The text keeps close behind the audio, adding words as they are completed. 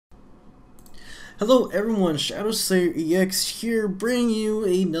Hello everyone, Shadow Slayer EX here, bringing you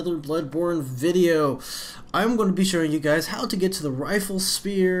another Bloodborne video. I'm going to be showing you guys how to get to the rifle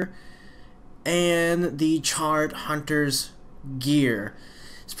spear and the Charred Hunter's gear.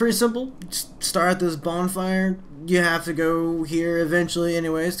 It's pretty simple. Just start at this bonfire. You have to go here eventually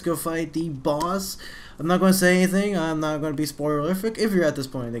anyways to go fight the boss. I'm not going to say anything. I'm not going to be spoilerific. If you're at this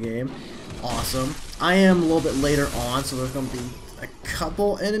point in the game, awesome. I am a little bit later on, so there's going to be a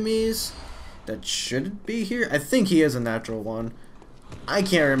couple enemies that should be here. I think he is a natural one. I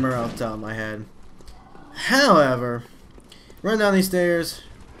can't remember off the top of my head. However, run down these stairs,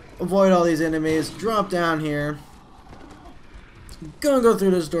 avoid all these enemies, drop down here. Gonna go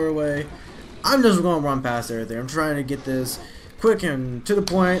through this doorway. I'm just gonna run past everything. I'm trying to get this quick and to the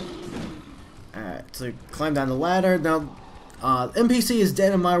point. To climb down the ladder. Now, NPC is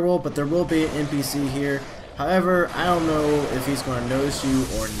dead in my world, but there will be an NPC here. However, I don't know if he's gonna notice you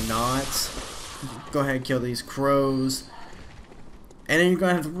or not. Go ahead and kill these crows. And then you're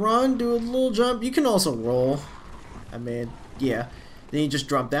going to have to run, do a little jump. You can also roll. I mean, yeah. Then you just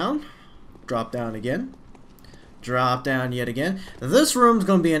drop down again. Drop down yet again. Now, this room's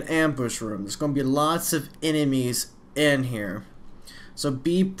going to be an ambush room. There's going to be lots of enemies in here. So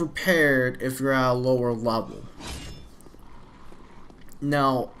be prepared if you're at a lower level.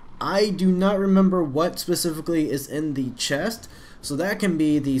 Now, I do not remember what specifically is in the chest. So that can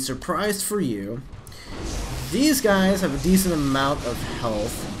be the surprise for you. These guys have a decent amount of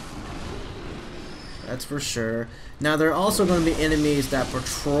health. That's for sure. Now there are also going to be enemies that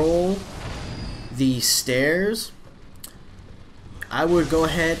patrol the stairs. I would go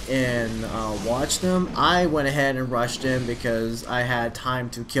ahead and watch them. I went ahead and rushed in because I had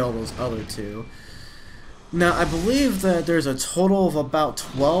time to kill those other two. Now I believe that there's a total of about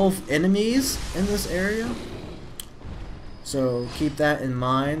 12 enemies in this area. So keep that in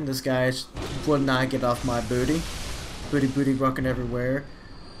mind. This guy would not get off my booty. Booty rocking everywhere.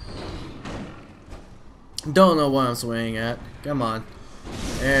 Don't know what I'm swinging at. Come on.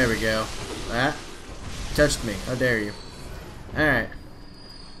 There we go. That touched me. How dare you. Alright.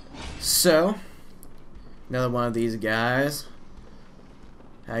 So, another one of these guys.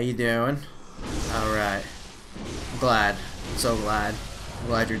 How you doing? Alright. Glad. I'm so glad. I'm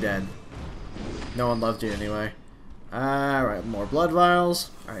glad you're dead. No one loved you anyway. Alright, more blood vials.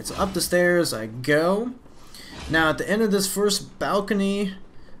 Alright, so up the stairs I go. Now at the end of this first balcony,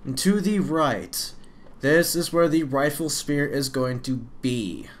 to the right, this is where the rifle spear is going to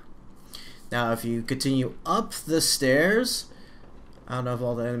be. Now if you continue up the stairs, I don't know if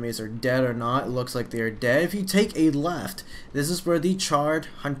all the enemies are dead or not. It looks like they are dead. If you take a left, this is where the Charred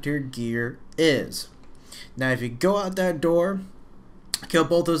Hunter gear is. Now if you go out that door, kill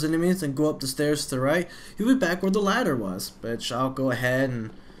both those enemies and go up the stairs to the right, you'll be back where the ladder was. But I'll go ahead and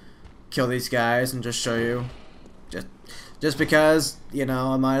kill these guys and just show you. Just because, you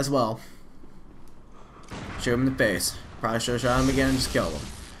know, I might as well. Shoot him in the face. Probably should have shot him again and just killed him.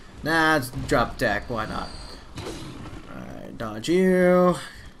 Nah, it's drop attack, why not? Alright, dodge you.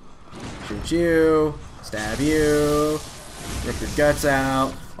 Shoot you. Stab you. Rip your guts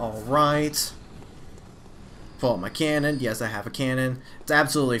out. Alright. Pull out my cannon. Yes, I have a cannon. It's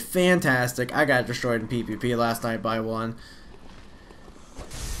absolutely fantastic. I got destroyed in PvP last night by one.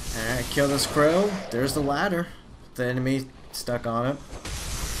 Alright, kill this crow. There's the ladder. The enemy stuck on it.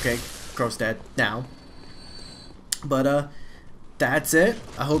 Okay, crow's dead now. But, that's it.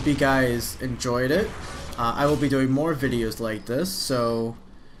 I hope you guys enjoyed it. I will be doing more videos like this, so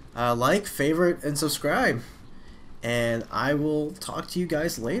like, favorite, and subscribe. And I will talk to you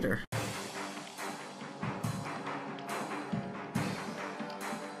guys later.